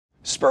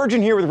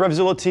Spurgeon here with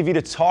RevZilla TV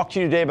to talk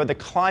to you today about the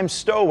Klim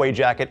Stow Away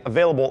jacket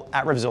available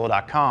at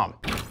RevZilla.com.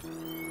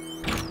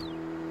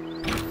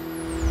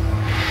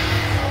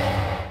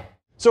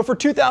 So for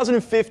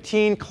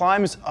 2015,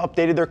 Klim has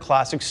updated their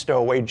classic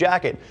stowaway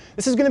jacket.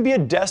 This is going to be a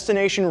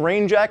destination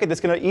rain jacket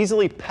that's going to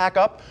easily pack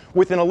up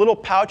within a little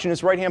pouch in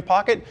its right-hand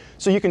pocket,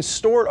 so you can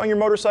store it on your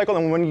motorcycle,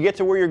 and when you get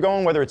to where you're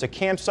going, whether it's a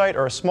campsite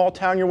or a small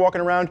town you're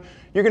walking around,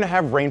 you're going to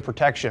have rain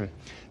protection.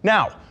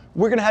 Now,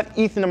 we're going to have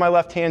Ethan on my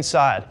left-hand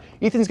side.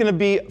 Ethan's going to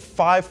be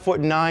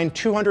 5'9",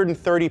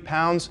 230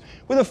 pounds,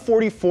 with a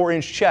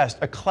 44-inch chest,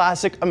 a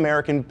classic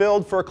American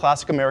build for a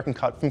classic American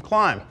cut from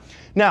Klim.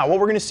 Now, what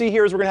we're going to see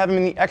here is we're going to have him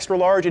in the extra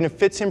large, and it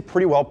fits him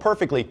pretty well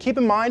perfectly. Keep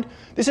in mind,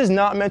 this is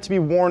not meant to be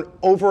worn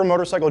over a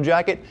motorcycle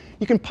jacket.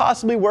 You can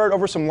possibly wear it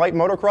over some light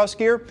motocross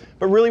gear,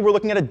 but really we're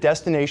looking at a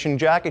destination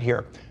jacket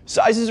here.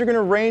 Sizes are going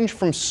to range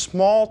from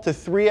small to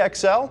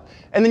 3XL,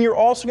 and then you're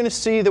also going to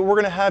see that we're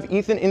going to have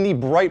Ethan in the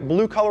bright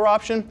blue color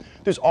option.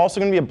 There's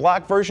also going to be a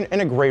black version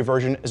and a gray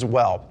version as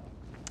well.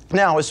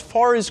 Now, as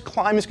far as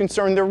Klim is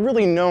concerned, they're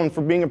really known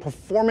for being a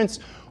performance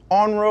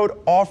on-road,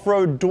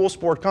 off-road, dual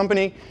sport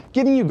company,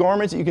 giving you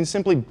garments that you can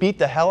simply beat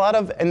the hell out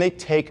of and they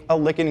take a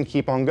licking and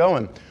keep on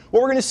going.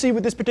 What we're going to see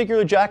with this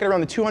particular jacket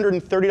around the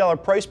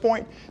 $230 price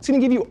point, it's going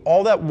to give you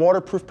all that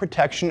waterproof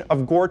protection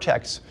of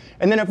GoreTex.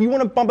 And then if you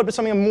want to bump up to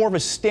something more of a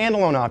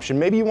standalone option,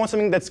 maybe you want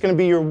something that's going to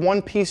be your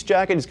one-piece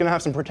jacket, it's going to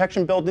have some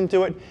protection built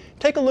into it,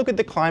 take a look at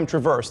the Klim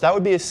Traverse. That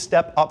would be a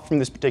step up from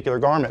this particular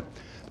garment.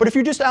 But if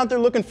you're just out there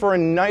looking for a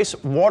nice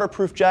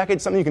waterproof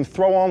jacket, something you can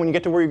throw on when you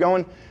get to where you're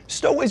going,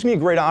 Stowaway's going to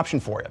be a great option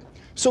for you.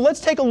 So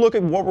let's take a look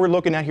at what we're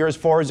looking at here as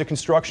far as the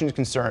construction is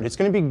concerned. It's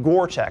going to be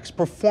GoreTex,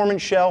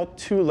 performance shell,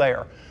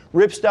 2-layer.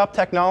 Ripstop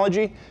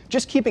technology,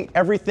 just keeping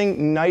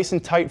everything nice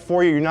and tight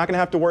for you. You're not going to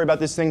have to worry about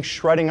this thing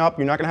shredding up.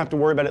 You're not going to have to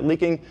worry about it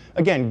leaking.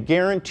 Again,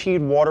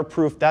 guaranteed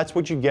waterproof. That's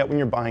what you get when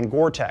you're buying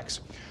GoreTex.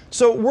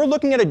 So we're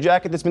looking at a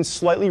jacket that's been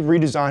slightly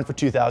redesigned for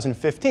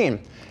 2015.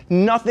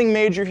 Nothing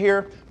major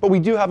here, but we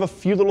do have a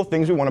few little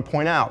things we want to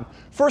point out.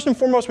 First and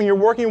foremost, when you're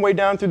working your way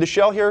down through the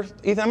shell here,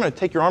 Ethan, I'm going to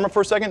take your arm up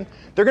for a second.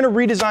 They're going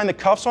to redesign the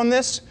cuffs on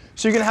this.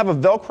 So you're going to have a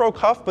Velcro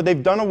cuff, but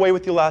they've done away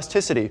with the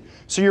elasticity.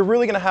 So you're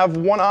really going to have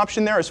one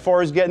option there as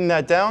far as getting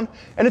that down,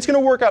 and it's going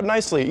to work out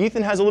nicely.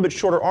 Ethan has a little bit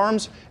shorter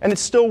arms, and it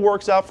still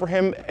works out for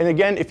him. And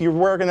again, if you're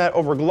working that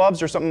over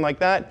gloves or something like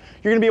that,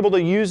 you're going to be able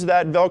to use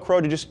that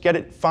Velcro to just get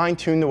it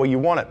fine-tuned the way you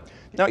want it.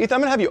 Now, Ethan,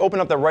 I'm going to have you open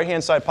up that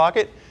right-hand side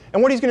pocket.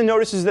 And what he's going to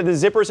notice is that the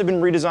zippers have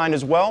been redesigned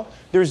as well.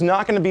 There's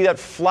not going to be that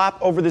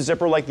flap over the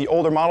zipper like the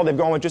older model. They've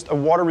gone with just a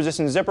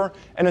water-resistant zipper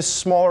and a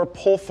smaller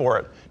pull for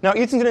it. Now,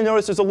 Ethan's going to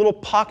notice there's a little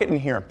pocket in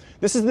here.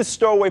 This is the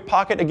stowaway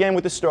pocket, again,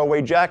 with the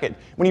stowaway jacket.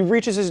 When he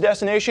reaches his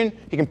destination,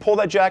 he can pull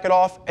that jacket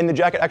off, and the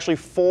jacket actually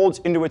folds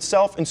into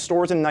itself and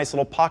stores in a nice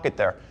little pocket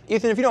there.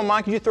 Ethan, if you don't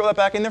mind, could you throw that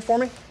back in there for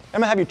me? I'm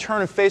going to have you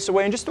turn and face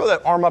away and just throw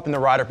that arm up in the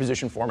rider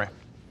position for me.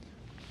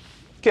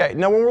 Okay,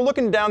 now when we're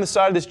looking down the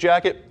side of this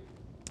jacket,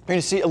 you're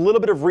going to see a little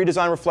bit of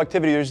redesign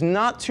reflectivity. There's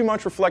not too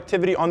much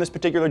reflectivity on this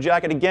particular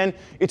jacket. Again,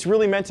 it's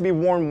really meant to be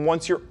worn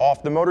once you're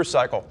off the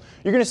motorcycle.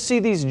 You're going to see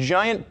these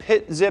giant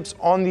pit zips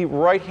on the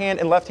right-hand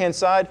and left-hand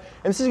side,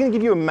 and this is going to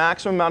give you a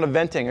maximum amount of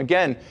venting.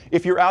 Again,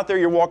 if you're out there,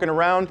 you're walking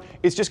around,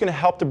 it's just going to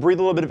help to breathe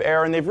a little bit of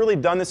air, and they've really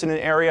done this in an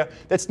area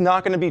that's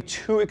not going to be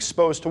too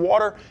exposed to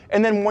water.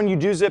 And then when you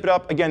do zip it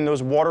up, again,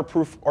 those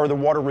waterproof, or the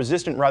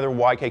water-resistant, rather,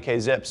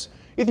 YKK zips.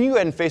 Ethan, you go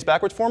ahead and face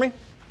backwards for me.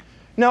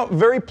 Now,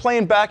 very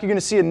plain back, you're going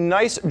to see a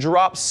nice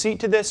drop seat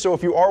to this, so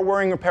if you are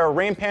wearing a pair of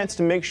rain pants,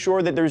 to make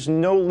sure that there's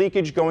no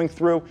leakage going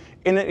through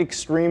in an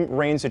extreme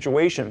rain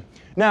situation.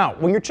 Now,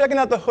 when you're checking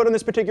out the hood on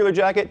this particular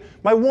jacket,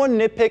 my one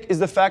nitpick is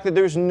the fact that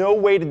there's no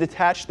way to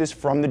detach this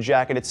from the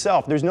jacket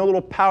itself. There's no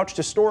little pouch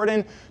to store it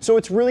in, so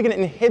it's really going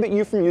to inhibit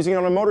you from using it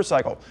on a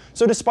motorcycle.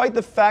 So despite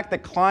the fact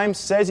that Klim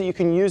says that you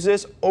can use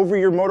this over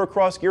your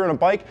motocross gear on a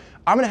bike,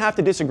 I'm going to have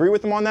to disagree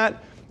with them on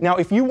that. Now,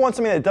 if you want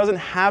something that doesn't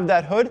have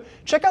that hood,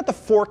 check out the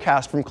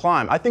Forecast from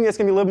Klim. I think that's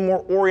going to be a little more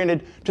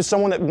oriented to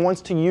someone that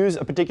wants to use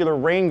a particular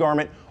rain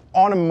garment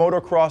on a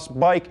motocross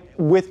bike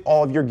with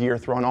all of your gear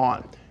thrown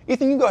on.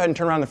 Ethan, you can go ahead and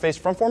turn around and face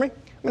front for me.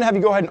 I'm going to have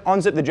you go ahead and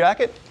unzip the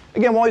jacket.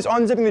 Again, while he's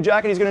unzipping the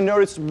jacket, he's going to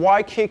notice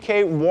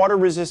YKK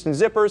water-resistant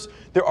zippers.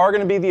 There are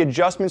going to be the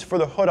adjustments for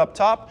the hood up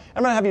top.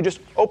 I'm going to have you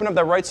just open up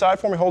that right side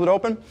for me, hold it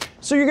open.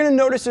 So you're going to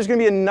notice there's going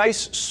to be a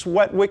nice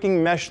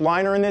sweat-wicking mesh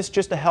liner in this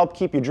just to help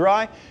keep you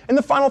dry. And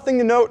the final thing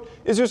to note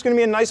is there's going to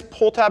be a nice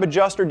pull tab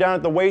adjuster down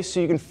at the waist so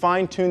you can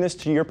fine-tune this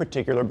to your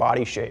particular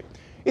body shape.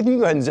 Ethan, you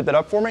go ahead and zip that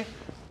up for me.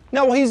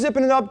 Now, while he's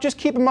zipping it up, just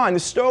keep in mind, the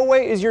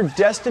stowaway is your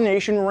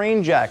destination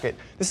rain jacket.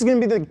 This is going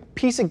to be the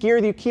piece of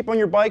gear that you keep on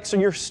your bike so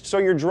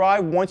you're dry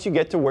once you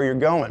get to where you're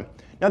going.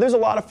 Now, there's a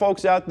lot of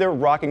folks out there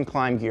rocking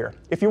Klim gear.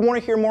 If you want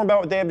to hear more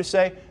about what they have to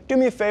say, do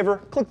me a favor,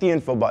 click the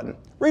info button.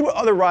 Read what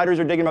other riders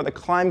are digging about the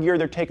Klim gear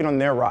they're taking on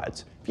their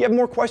rides. If you have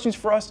more questions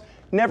for us,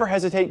 never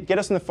hesitate, get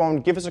us on the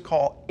phone, give us a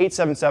call,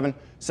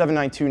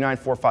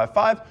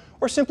 877-792-9455,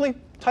 or simply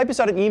type us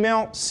out an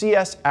email,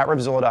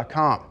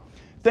 cs@RevZilla.com.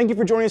 Thank you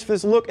for joining us for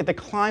this look at the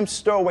Klim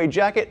Stow Away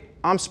jacket.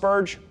 I'm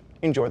Spurge.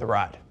 Enjoy the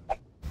ride.